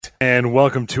And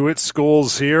welcome to it.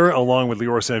 Scholes here, along with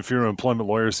Lior Samfiru, employment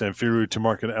lawyer, Samfiru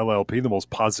Tamarkin LLP, the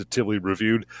most positively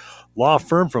reviewed law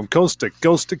firm from coast to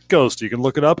coast to coast. You can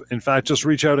look it up. In fact, just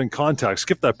reach out and contact.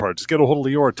 Skip that part. Just get a hold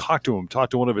of Lior, talk to him,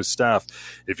 talk to one of his staff.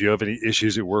 If you have any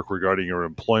issues at work regarding your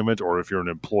employment, or if you're an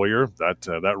employer,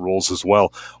 that rolls as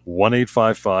well.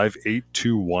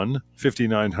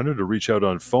 1-855-821-5900 to reach out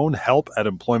on phone,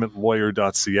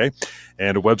 help@employmentlawyer.ca,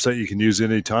 and a website you can use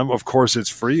anytime. Of course, it's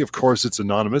free. Of course, it's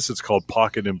anonymous. It's called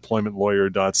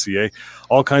pocketemploymentlawyer.ca.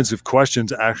 All kinds of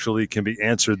questions actually can be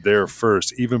answered there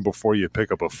first, even before you pick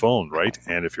up a phone, right?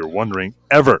 And if you're wondering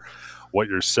ever what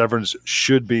your severance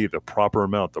should be, the proper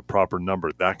amount, the proper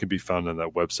number, that can be found on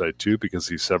that website too, because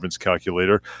the severance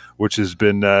calculator, which has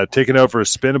been taken out for a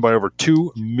spin by over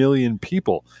 2 million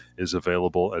people, is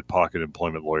available at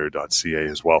pocketemploymentlawyer.ca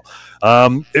as well.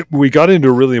 We got into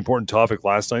a really important topic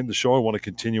last night in the show. I want to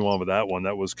continue on with that one.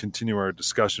 That was continue our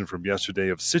discussion from yesterday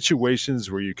of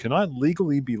situations where you cannot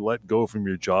legally be let go from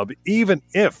your job, even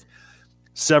if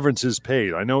severance is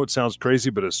paid. I know it sounds crazy,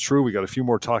 but it's true. We got a few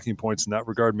more talking points in that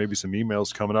regard, maybe some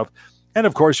emails coming up. And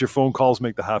of course, your phone calls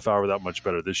make the half hour that much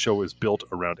better. This show is built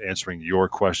around answering your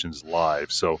questions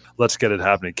live. So let's get it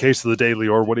happening. Case of the day,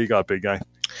 Lior, what do you got, big guy?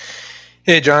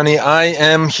 Hey, Johnny, I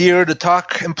am here to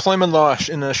talk employment law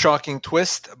in a shocking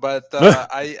twist, but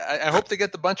I hope to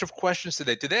get a bunch of questions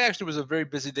today. Today actually was a very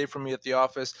busy day for me at the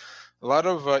office. A lot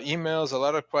of emails, a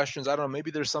lot of questions. I don't know,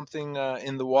 maybe there's something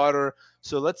in the water.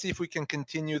 So let's see if we can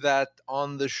continue that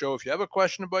on the show. If you have a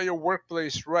question about your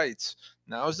workplace rights,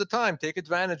 now is the time. Take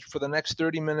advantage for the next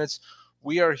 30 minutes.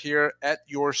 We are here at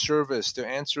your service to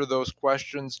answer those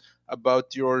questions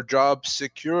about your job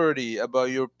security, about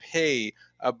your pay,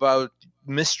 about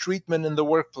mistreatment in the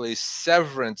workplace,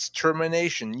 severance,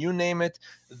 termination, you name it.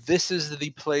 This is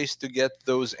the place to get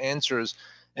those answers.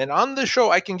 And on the show,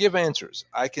 I can give answers.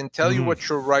 I can tell you what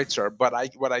your rights are, but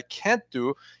what I can't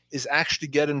do is actually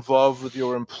get involved with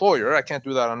your employer. I can't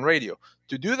do that on radio.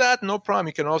 To do that, no problem.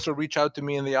 You can also reach out to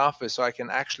me in the office so I can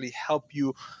actually help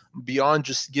you beyond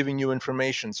just giving you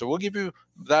information. So we'll give you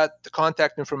the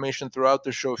contact information throughout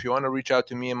the show if you want to reach out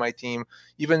to me and my team,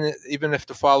 even if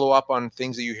to follow up on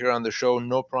things that you hear on the show,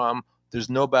 no problem. There's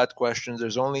no bad questions.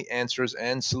 There's only answers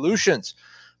and solutions.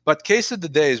 But case of the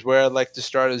day is where I'd like to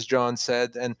start, as John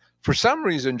said. And for some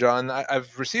reason, John,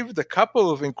 I've received a couple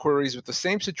of inquiries with the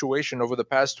same situation over the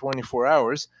past 24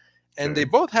 hours, and they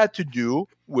both had to do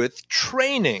with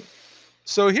training.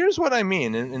 So here's what I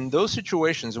mean. In those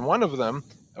situations, in one of them,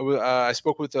 I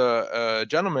spoke with a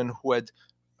gentleman who had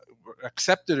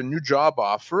accepted a new job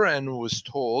offer and was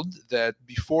told that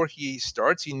before he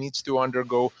starts, he needs to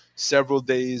undergo several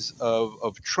days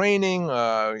of training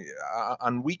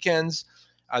on weekends.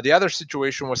 The other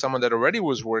situation was someone that already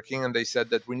was working, and they said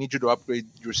that we need you to upgrade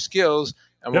your skills,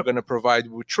 and we're going to provide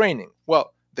you with training.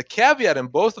 Well, the caveat in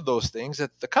both of those things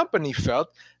that the company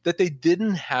felt that they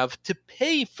didn't have to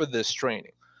pay for this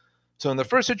training. So in the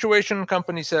first situation, the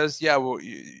company says, yeah, well,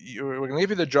 we're going to give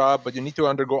you the job, but you need to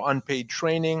undergo unpaid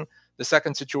training. The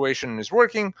second situation is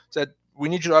working, said, we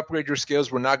need you to upgrade your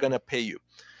skills. We're not going to pay you.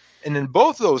 And in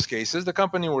both those cases, the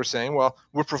company were saying, well,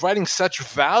 we're providing such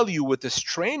value with this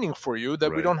training for you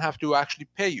that we don't have to actually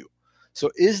pay you.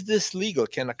 So is this legal?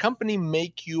 Can a company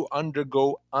make you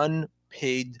undergo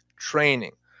unpaid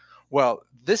training? Well,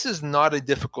 this is not a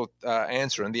difficult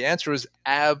answer. And the answer is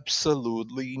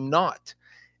absolutely not.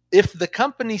 If the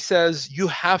company says you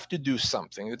have to do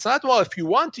something, it's not, well, if you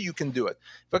want to, you can do it.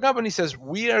 If a company says,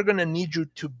 we are going to need you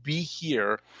to be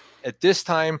here at this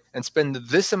time and spend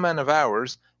this amount of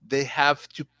hours, they have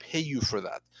to pay you for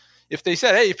that. If they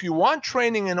said, hey, if you want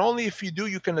training and only if you do,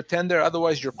 you can attend there,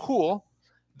 otherwise you're cool,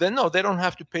 then no, they don't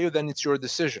have to pay you, then it's your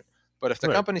decision. But if the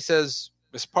company says,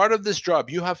 as part of this job,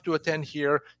 you have to attend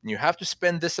here and you have to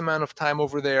spend this amount of time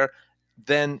over there,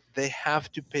 then they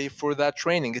have to pay for that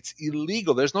training. It's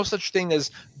illegal. There's no such thing as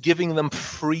giving them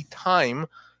free time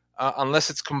unless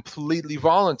it's completely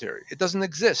voluntary. It doesn't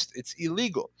exist. It's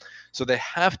illegal. So they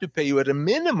have to pay you at a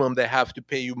minimum. They have to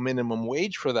pay you minimum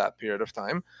wage for that period of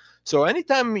time. So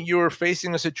anytime you're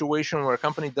facing a situation where a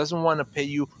company doesn't want to pay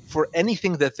you for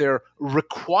anything that they're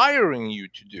requiring you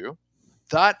to do,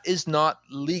 that is not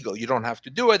legal. You don't have to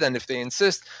do it. And if they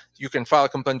insist, you can file a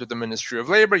complaint with the Ministry of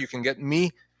Labor. You can get me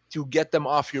to get them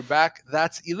off your back.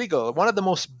 That's illegal. One of the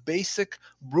most basic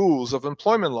rules of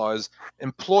employment law is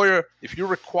employer, if you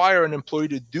require an employee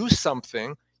to do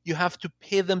something, you have to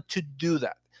pay them to do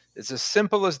that. It's as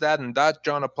simple as that. And that,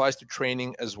 John, applies to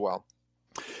training as well.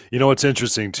 You know, it's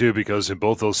interesting, too, because in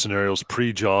both those scenarios,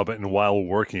 pre-job and while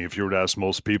working, if you were to ask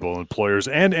most people, employers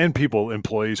and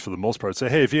employees for the most part, say,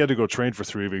 hey, if you had to go train for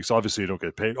 3 weeks, obviously you don't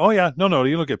get paid. Oh, yeah, no,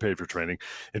 you don't get paid for training.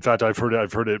 In fact, I've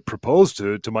heard it proposed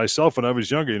to myself when I was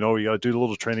younger. You know, you got to do the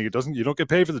little training. You don't get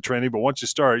paid for the training, but once you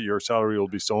start, your salary will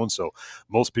be so-and-so.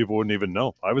 Most people wouldn't even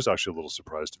know. I was actually a little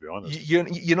surprised, to be honest.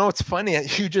 You know, it's funny.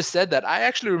 You just said that. I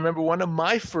actually remember one of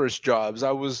my first jobs.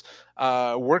 I was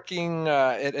working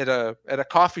at a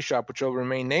coffee shop, which will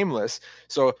remain nameless.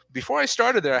 So before I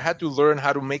started there, I had to learn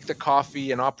how to make the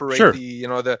coffee and operate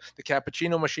the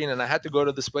cappuccino machine. And I had to go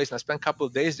to this place, and I spent a couple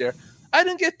of days there. I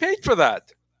didn't get paid for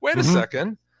that. Wait a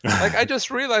second. Like, I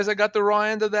just realized I got the raw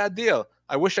end of that deal.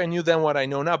 I wish I knew then what I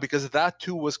know now, because that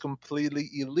too was completely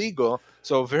illegal.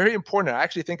 So very important. I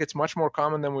actually think it's much more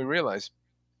common than we realize.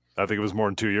 I think it was more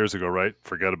than 2 years ago, right?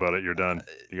 Forget about it. You're done.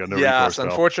 You got no recourse. Yes,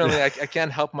 unfortunately, I can't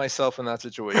help myself in that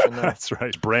situation. No. That's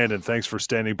right. Brandon, thanks for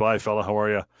standing by, fella. How are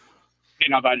you? Hey,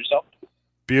 not bad yourself.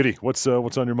 Beauty. What's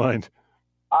on your mind?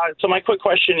 So my quick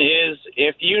question is,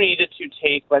 if you needed to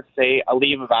take, let's say, a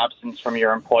leave of absence from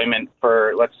your employment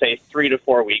for, let's say, 3 to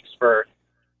 4 weeks for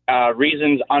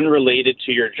reasons unrelated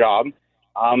to your job,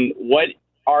 what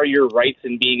are your rights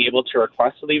in being able to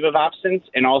request a leave of absence?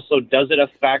 And also, does it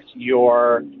affect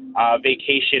your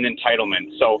vacation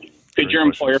entitlement? So could your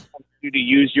employer force you to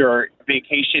use your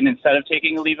vacation instead of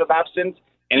taking a leave of absence?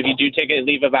 And if you do take a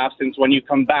leave of absence, when you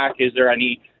come back, is there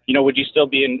any, would you still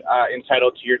be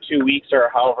entitled to your 2 weeks or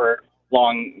however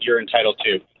long you're entitled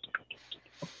to?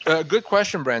 Good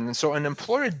question, Brandon. So an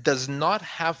employer does not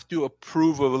have to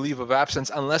approve of a leave of absence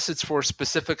unless it's for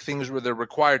specific things where they're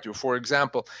required to. For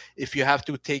example, if you have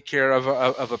to take care of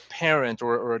a parent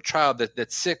or a child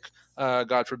that's sick,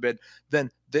 God forbid,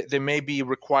 then they may be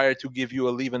required to give you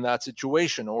a leave in that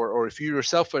situation, or if you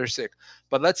yourself are sick.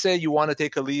 But let's say you want to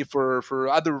take a leave for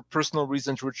other personal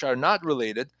reasons which are not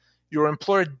related, your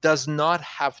employer does not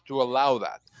have to allow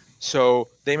that. So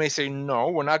they may say, no,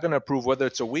 we're not going to approve whether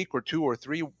it's a week or 2 or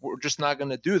 3. We're just not going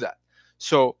to do that.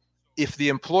 So if the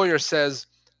employer says,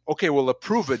 okay, we'll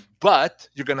approve it, but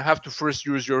you're going to have to first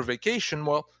use your vacation,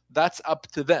 well, that's up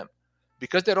to them.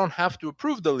 Because they don't have to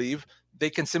approve the leave,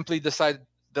 they can simply decide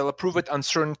they'll approve it on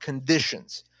certain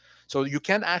conditions. So you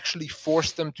can't actually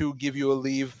force them to give you a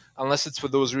leave unless it's for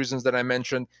those reasons that I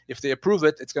mentioned. If they approve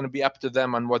it, it's going to be up to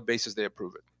them on what basis they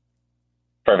approve it.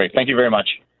 Perfect. Thank you very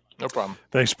much. No problem.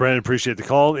 Thanks, Brandon. Appreciate the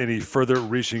call. Any further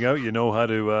reaching out, you know how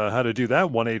to do that.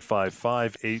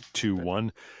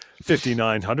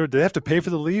 1-855-821-5900. Do they have to pay for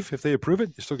the leave if they approve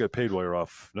it? You still get paid while you're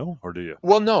off, no? Or do you?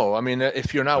 Well, no. I mean,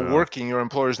 if you're not working, your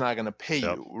employer's not going to pay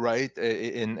you, right?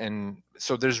 And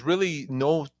so there's really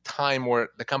no time where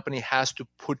the company has to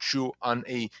put you on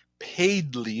a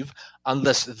paid leave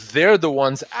unless they're the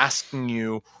ones asking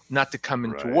you not to come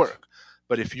into work.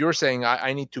 But if you're saying,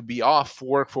 I need to be off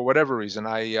work for whatever reason,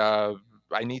 I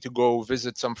need to go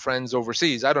visit some friends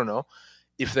overseas, I don't know.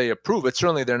 If they approve it,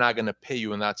 certainly they're not going to pay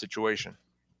you in that situation.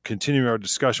 Continuing our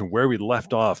discussion where we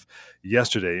left off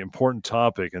yesterday, important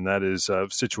topic, and that is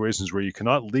situations where you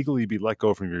cannot legally be let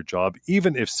go from your job,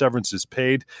 even if severance is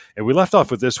paid. And we left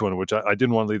off with this one, which I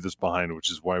didn't want to leave this behind,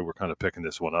 which is why we're kind of picking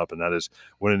this one up, and that is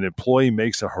when an employee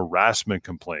makes a harassment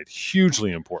complaint.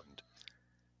 Hugely important.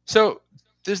 So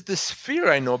there's this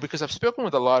fear, I know, because I've spoken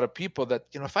with a lot of people that,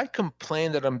 if I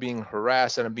complain that I'm being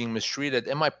harassed and I'm being mistreated,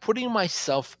 am I putting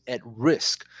myself at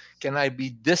risk? Can I be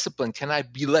disciplined? Can I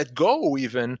be let go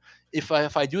even if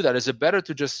I do that? Is it better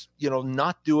to just,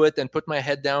 not do it and put my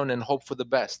head down and hope for the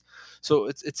best? So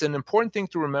it's an important thing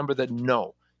to remember that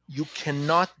no, you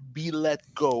cannot be let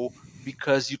go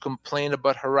because you complain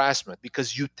about harassment,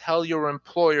 because you tell your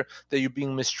employer that you're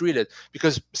being mistreated,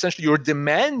 because essentially you're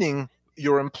demanding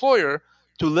your employer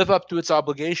to live up to its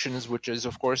obligations, which is,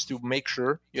 of course, to make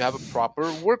sure you have a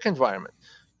proper work environment.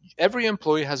 Every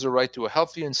employee has a right to a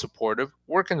healthy and supportive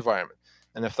work environment.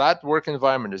 And if that work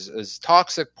environment is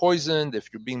toxic, poisoned, if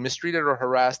you're being mistreated or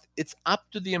harassed, it's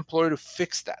up to the employer to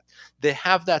fix that. They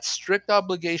have that strict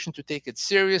obligation to take it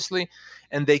seriously,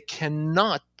 and they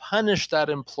cannot punish that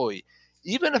employee.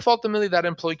 Even if ultimately that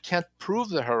employee can't prove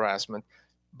the harassment,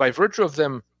 by virtue of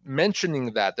them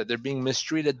mentioning that they're being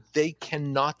mistreated, they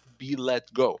cannot be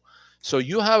let go. So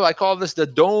you have, I call this the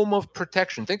dome of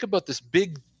protection. Think about this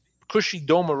big, cushy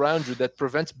dome around you that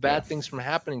prevents bad things from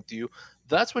happening to you.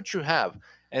 That's what you have.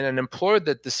 And an employer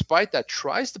that, despite that,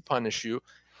 tries to punish you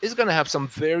is going to have some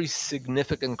very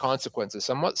significant consequences,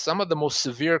 some of the most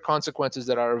severe consequences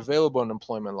that are available in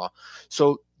employment law.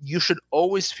 So you should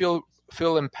always feel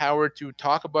empowered to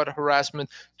talk about harassment,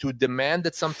 to demand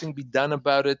that something be done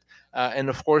about it, and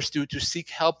of course to seek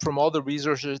help from all the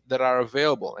resources that are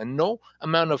available. And no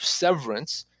amount of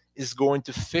severance is going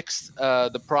to fix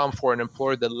the problem for an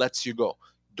employer that lets you go.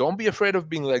 Don't be afraid of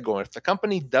being let go. If the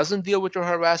company doesn't deal with your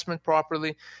harassment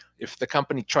properly, if the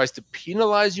company tries to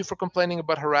penalize you for complaining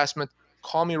about harassment,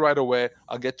 call me right away.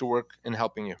 I'll get to work in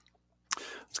helping you.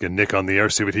 Let's get Nick on the air,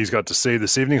 see what he's got to say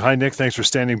this evening. Hi, Nick. Thanks for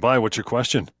standing by. What's your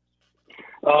question?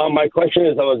 My question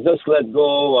is, I was just let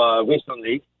go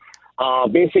recently.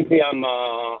 Basically, I'm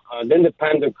an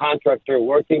independent contractor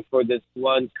working for this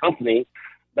one company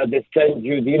that they send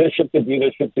you dealership to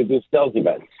dealership to do sales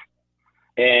events.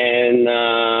 And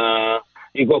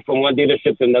you go from one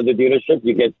dealership to another dealership,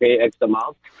 you get paid X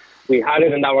amount. We had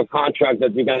it in our contract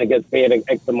that you're going to get paid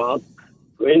X amount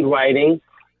in writing.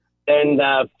 Then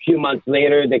a few months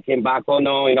later, they came back, oh,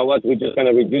 no, you know what, we're just going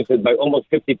to reduce it by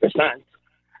almost 50%.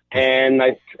 And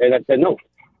I said, no.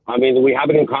 I mean, we have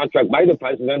it in contract by the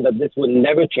president that this will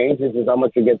never change. This is how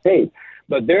much you get paid.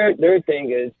 But their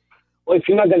thing is, well, if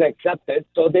you're not going to accept it,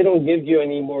 so they don't give you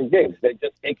any more gigs. They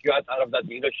just take you out of that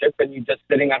dealership and you're just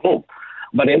sitting at home.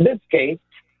 But in this case,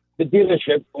 the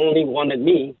dealership only wanted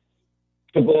me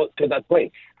to go to that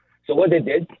place. So what they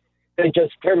did, they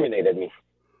just terminated me.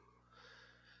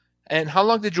 And how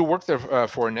long did you work there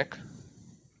for, Nick?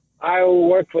 I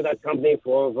worked for that company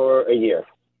for over a year.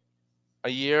 A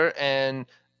year? And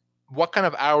what kind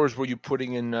of hours were you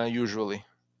putting in usually?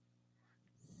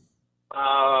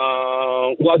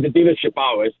 Well, the dealership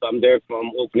hours. I'm there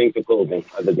from opening to closing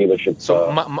at the dealership. So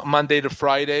Monday to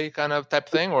Friday kind of type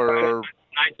thing? Or 9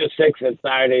 to 6 and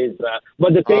Saturdays.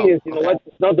 But the thing is, you know what?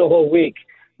 It's not the whole week.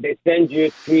 They send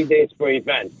you 3 days per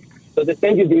event. So they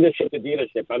send you dealership to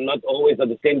dealership. I'm not always at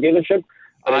the same dealership.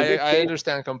 I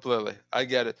understand completely. I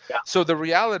get it. Yeah. So the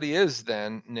reality is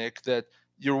then, Nick, that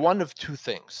you're one of two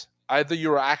things. Either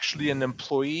you're actually an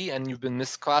employee and you've been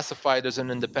misclassified as an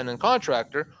independent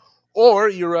contractor, or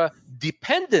you're a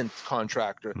dependent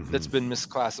contractor that's been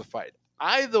misclassified.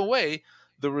 Either way,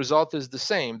 the result is the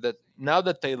same, that now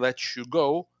that they let you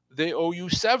go, they owe you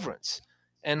severance.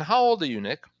 And how old are you,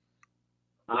 Nick?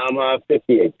 I'm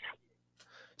 58.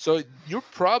 So you're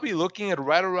probably looking at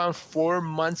right around 4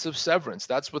 months of severance.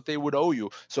 That's what they would owe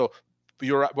you. So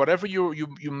whatever you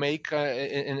make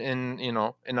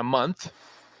in a month,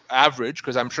 average,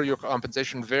 because I'm sure your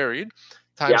compensation varied,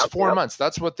 times 4 months.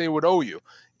 That's what they would owe you.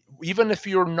 Even if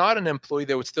you're not an employee,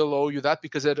 they would still owe you that,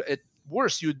 because at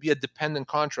worst, you'd be a dependent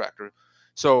contractor.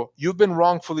 So you've been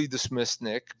wrongfully dismissed,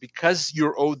 Nick, because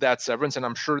you're owed that severance, and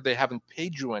I'm sure they haven't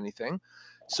paid you anything.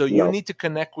 So you need to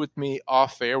connect with me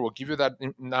off air. We'll give you that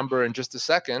number in just a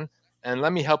second, and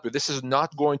let me help you. This is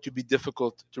not going to be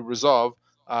difficult to resolve,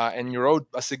 and you're owed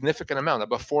a significant amount,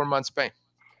 about 4 months' pay.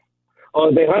 Oh,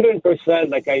 the 100%,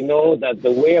 like I know that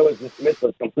the way I was dismissed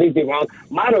was completely wrong.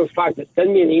 Matter of fact, they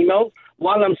send me an email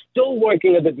while I'm still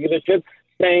working at the dealership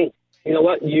saying, you know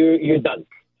what, you're done.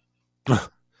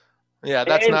 Yeah,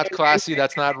 that's not classy.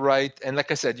 That's not right. And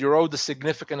like I said, you're owed a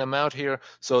significant amount here.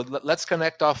 So let's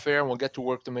connect off air and we'll get to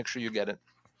work to make sure you get it.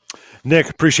 Nick,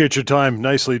 appreciate your time.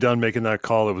 Nicely done making that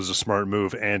call. It was a smart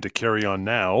move. And to carry on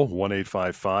now,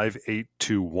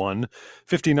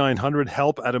 1-855-821-5900,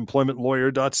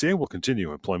 help@employmentlawyer.ca. We'll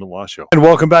continue Employment Law Show. And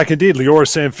welcome back indeed. Lior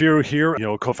Samfiru here,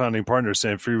 co-founding partner,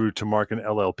 Samfiru Tamarkin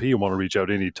LLP. You want to reach out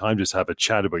anytime, just have a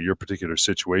chat about your particular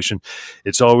situation.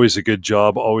 It's always a good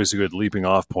job, always a good leaping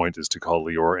off point is to call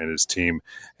Lior and his team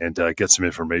and get some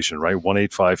information, right?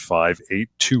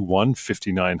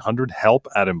 1-855-821-5900,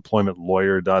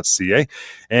 help@employmentlawyer.ca.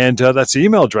 And that's the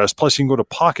email address. Plus, you can go to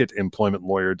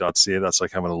pocketemploymentlawyer.ca. That's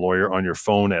like having a lawyer on your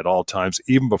phone at all times.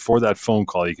 Even before that phone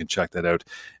call, you can check that out,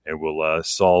 and we'll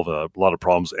solve a lot of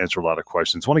problems, answer a lot of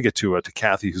questions. I want to get to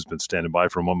Kathy, who's been standing by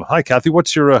for a moment. Hi, Kathy.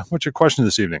 What's your question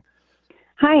this evening?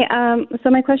 Hi. So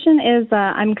my question is,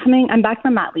 I'm back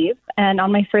from mat leave, and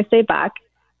on my first day back,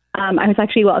 I was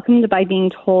actually welcomed by being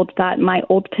told that my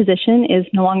old position is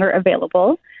no longer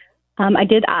available. I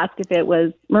did ask if it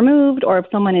was removed or if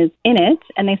someone is in it,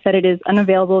 and they said it is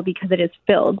unavailable because it is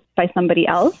filled by somebody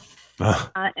else.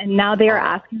 And now they are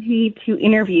asking me to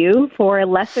interview for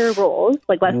lesser roles,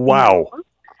 like less. Wow.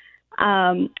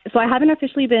 So I haven't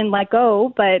officially been let go,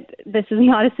 but this is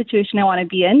not a situation I want to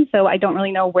be in, so I don't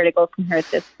really know where to go from here at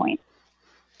this point.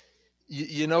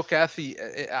 You know, Kathy,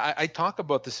 I talk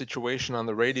about the situation on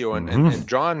the radio, and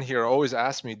John here always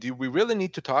asks me, do we really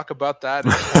need to talk about that?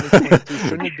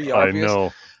 Shouldn't it be obvious? I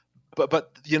know.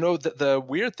 But you know, the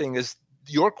weird thing is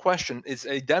your question is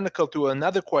identical to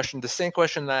another question, the same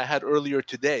question that I had earlier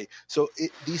today. So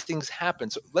these things happen.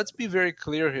 So let's be very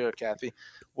clear here, Kathy.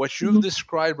 What you've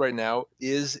described right now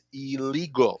is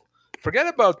illegal. Forget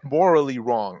about morally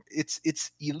wrong. It's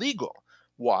illegal.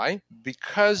 Why?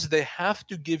 Because they have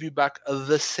to give you back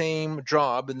the same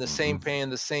job in the same pay in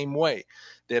the same way.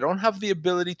 They don't have the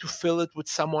ability to fill it with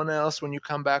someone else when you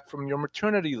come back from your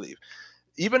maternity leave.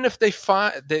 Even if they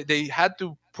had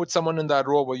to put someone in that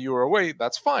role while you were away,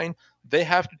 that's fine. They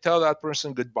have to tell that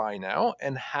person goodbye now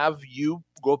and have you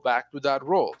go back to that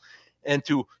role. And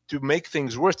to make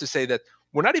things worse, to say that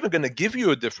we're not even going to give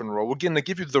you a different role. We're going to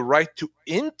give you the right to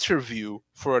interview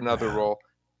for another role.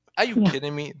 Are you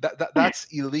kidding me? That's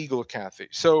illegal, Kathy.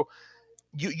 So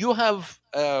you have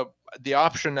the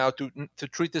option now to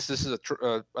treat this as a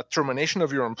termination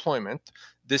of your employment.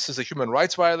 This is a human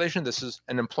rights violation. This is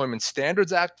an Employment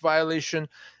Standards Act violation.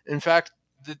 In fact,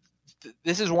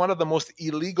 this is one of the most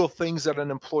illegal things that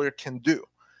an employer can do.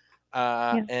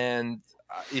 And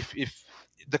if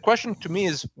the question to me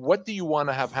is, what do you want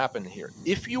to have happen here?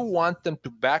 If you want them to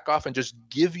back off and just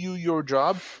give you your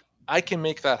job, I can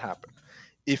make that happen.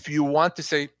 If you want to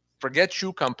say, forget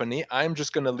you, company, I'm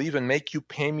just going to leave and make you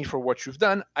pay me for what you've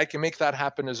done, I can make that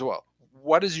happen as well.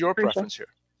 What is your preference here?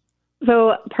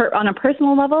 So on a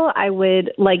personal level, I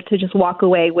would like to just walk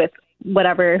away with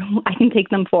whatever I can take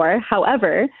them for.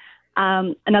 However,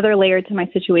 another layer to my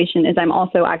situation is I'm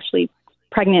also actually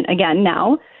pregnant again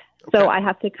now. Okay. So I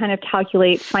have to kind of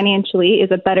calculate financially, is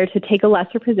it better to take a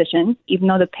lesser position, even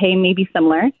though the pay may be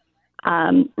similar,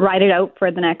 ride it out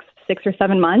for the next 6 or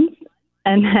 7 months,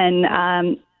 and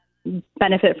then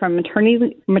benefit from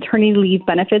maternity leave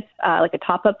benefits, like a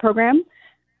top-up program,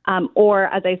 or,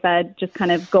 as I said, just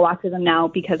kind of go after them now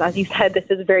because, as you said, this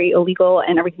is very illegal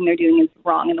and everything they're doing is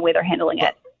wrong in the way they're handling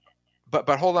it.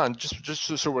 But hold on,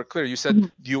 just so we're clear, you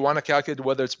said, do you want to calculate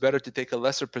whether it's better to take a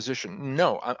lesser position?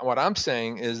 No, what I'm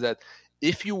saying is that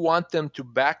if you want them to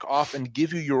back off and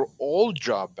give you your old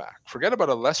job back, forget about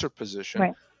a lesser position,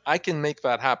 right. I can make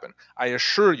that happen. I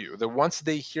assure you that once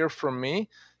they hear from me,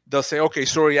 they'll say, okay,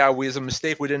 sorry, it was a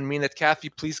mistake. We didn't mean it. Kathy,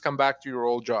 please come back to your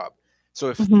old job. So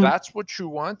if that's what you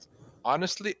want,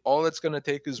 honestly, all it's going to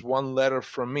take is one letter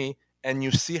from me, and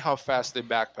you see how fast they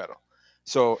backpedal.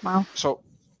 So, so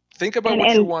think about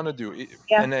what you want to do,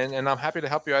 and I'm happy to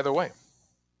help you either way.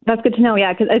 That's good to know,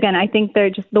 yeah, because, again, I think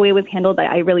they're just the way it was handled,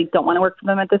 I really don't want to work for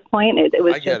them at this point. It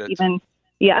was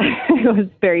it was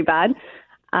very bad.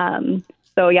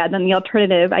 So, then the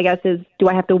alternative, I guess, is do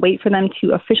I have to wait for them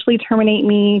to officially terminate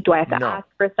me? Do I have to ask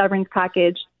for a severance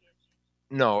package?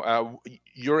 No,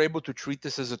 you're able to treat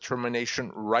this as a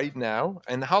termination right now.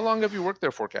 And how long have you worked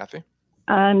there for, Kathy?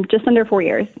 Just under 4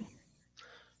 years.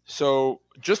 So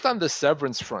just on the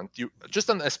severance front,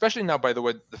 especially now, by the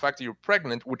way, the fact that you're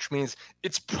pregnant, which means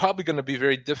it's probably going to be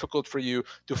very difficult for you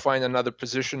to find another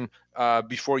position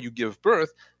before you give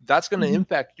birth. That's going to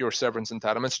impact your severance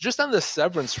entitlements. Just on the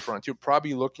severance front, you're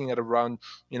probably looking at around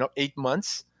 8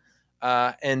 months.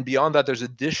 And beyond that, there's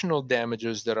additional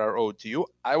damages that are owed to you.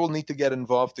 I will need to get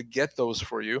involved to get those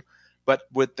for you. But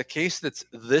with the case that's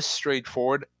this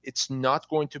straightforward, it's not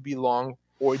going to be long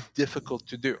or difficult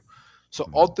to do. So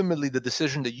ultimately, the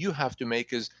decision that you have to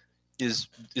make is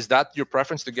that your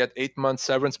preference to get 8 months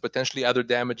severance, potentially other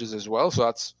damages as well? So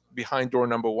that's behind door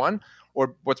number one.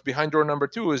 Or what's behind door number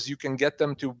two is you can get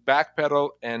them to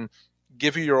backpedal and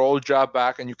give you your old job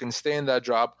back, and you can stay in that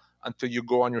job until you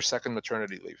go on your second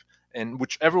maternity leave. And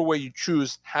whichever way you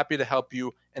choose, happy to help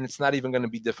you, and it's not even going to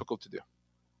be difficult to do.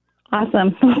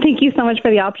 Awesome. Well, thank you so much for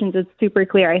the options. It's super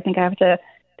clear. I think I have to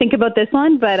think about this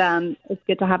one, but it's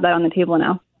good to have that on the table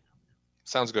now.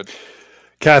 Sounds good.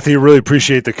 Kathy, really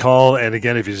appreciate the call. And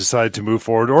again, if you decide to move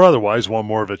forward or otherwise want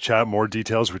more of a chat, more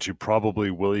details, which you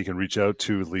probably will, you can reach out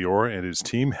to Lior and his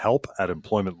team,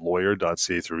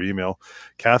 help@employmentlawyer.ca through email,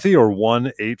 Kathy, or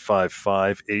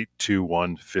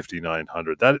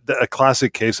 1-855-821-5900. That a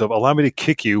classic case of allow me to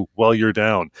kick you while you're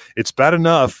down. It's bad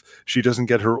enough she doesn't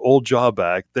get her old job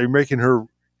back. They're making her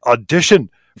audition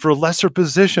for a lesser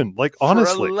position. Like,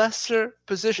 honestly. For a lesser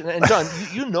position. And John,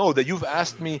 you know that you've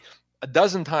asked me a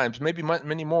dozen times, maybe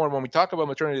many more, when we talk about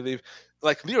maternity leave,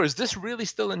 like, Lior, is this really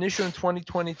still an issue in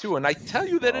 2022? And I tell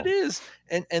you that it is.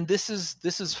 And this is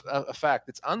a fact.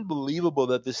 It's unbelievable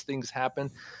that these things happen.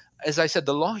 As I said,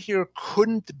 the law here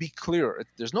couldn't be clearer.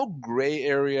 There's no gray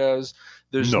areas.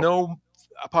 There's no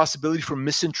possibility for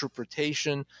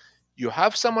misinterpretation. You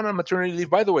have someone on maternity leave.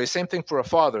 By the way, same thing for a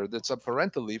father that's on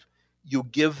parental leave. You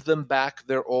give them back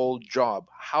their old job.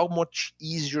 How much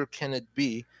easier can it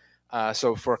be?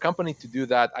 So for a company to do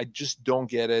that, I just don't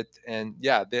get it. And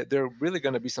there are really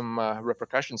going to be some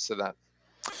repercussions to that.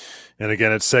 And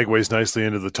again, it segues nicely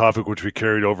into the topic which we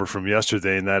carried over from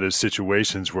yesterday, and that is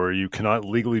situations where you cannot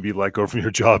legally be let go from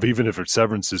your job, even if its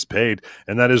severance is paid.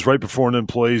 And that is right before an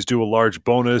employee's due a large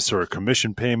bonus or a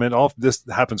commission payment. All this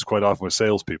happens quite often with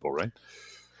salespeople, right?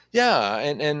 Yeah,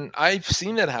 and I've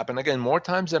seen that happen again more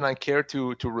times than I care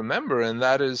to remember, and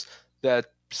that is that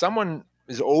someone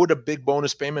is owed a big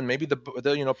bonus payment. Maybe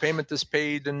the payment is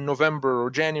paid in November or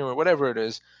January, whatever it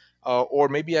is, or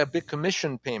maybe a big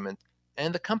commission payment,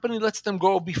 and the company lets them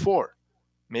go before.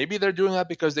 Maybe they're doing that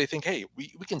because they think, hey, we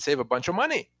can save a bunch of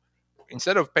money.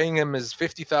 Instead of paying him his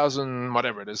 50,000,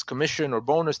 whatever it is, commission or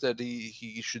bonus that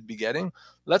he should be getting,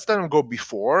 let's let him go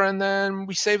before, and then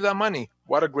we save that money.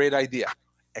 What a great idea.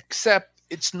 Except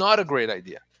it's not a great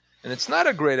idea. And it's not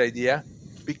a great idea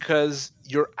because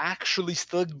you're actually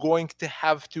still going to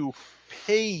have to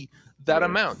pay that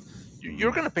amount.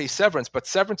 You're going to pay severance, but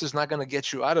severance is not going to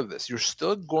get you out of this. You're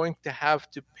still going to have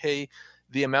to pay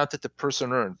the amount that the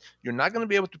person earned. You're not going to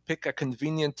be able to pick a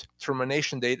convenient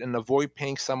termination date and avoid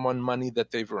paying someone money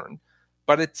that they've earned.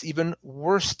 But it's even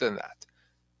worse than that.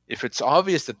 If it's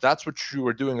obvious that that's what you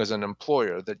were doing as an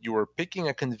employer, that you were picking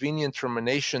a convenient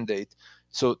termination date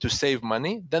so to save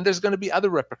money, then there's going to be other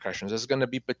repercussions. There's going to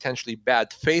be potentially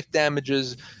bad faith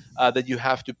damages that you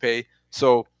have to pay.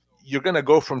 So you're going to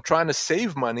go from trying to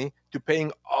save money to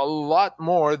paying a lot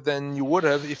more than you would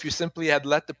have if you simply had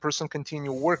let the person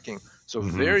continue working. So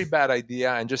very bad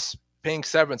idea, and just paying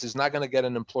severance is not going to get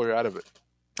an employer out of it.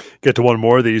 Get to one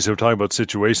more of these. We're talking about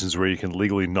situations where you can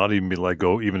legally not even be let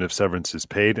go, even if severance is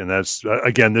paid. And that's,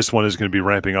 again, this one is going to be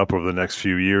ramping up over the next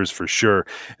few years for sure.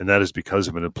 And that is because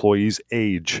of an employee's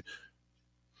age.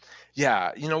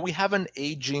 Yeah, we have an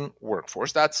aging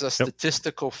workforce. That's a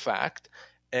statistical fact.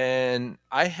 And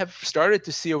I have started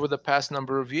to see over the past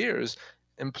number of years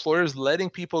employers letting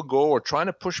people go or trying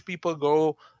to push people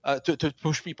to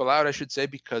push people out, I should say,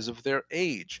 because of their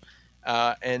age.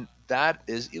 And that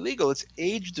is illegal. It's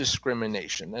age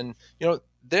discrimination. And,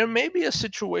 there may be a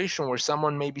situation where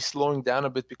someone may be slowing down a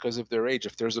bit because of their age.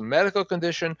 If there's a medical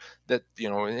condition that,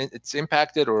 it's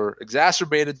impacted or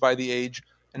exacerbated by the age,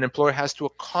 an employer has to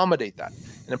accommodate that.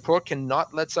 An employer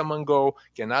cannot let someone go,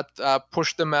 cannot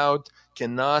push them out,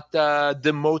 cannot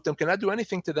demote them, cannot do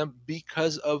anything to them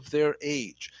because of their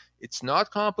age. It's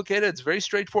not complicated. It's very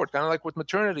straightforward, kind of like with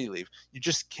maternity leave. You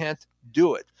just can't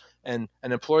do it. And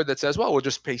an employer that says, well, we'll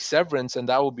just pay severance and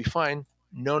that will be fine.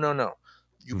 No.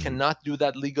 You cannot do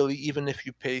that legally, even if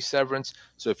you pay severance.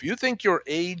 So if you think your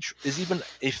age is even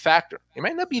a factor, it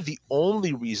might not be the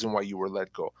only reason why you were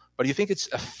let go, but you think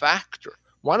it's a factor,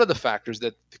 one of the factors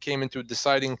that came into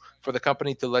deciding for the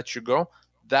company to let you go,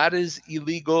 that is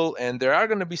illegal, and there are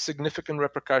going to be significant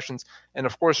repercussions. And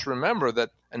of course, remember that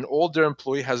an older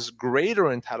employee has greater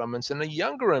entitlements than a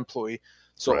younger employee.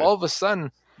 So all of a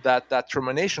sudden, that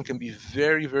termination can be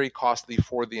very, very costly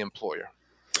for the employer.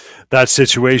 That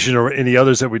situation or any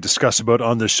others that we discuss about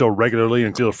on this show regularly,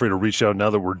 and feel free to reach out now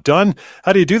that we're done.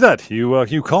 How do you do that?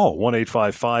 You call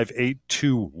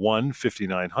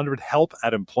 1-855-821-5900.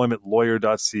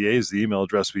 help@employmentlawyer.ca is the email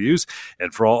address we use.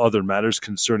 And for all other matters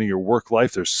concerning your work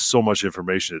life, there's so much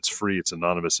information. It's free. It's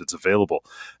anonymous. It's available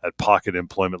at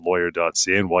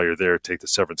pocketemploymentlawyer.ca. And while you're there, take the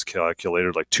severance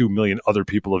calculator like 2 million other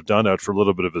people have done, out for a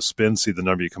little bit of a spin, see the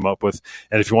number you come up with.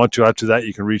 And if you want to add to that,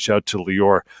 you can reach out to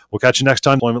Lior. We'll catch you next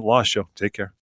time. Employment Law Show. Take care.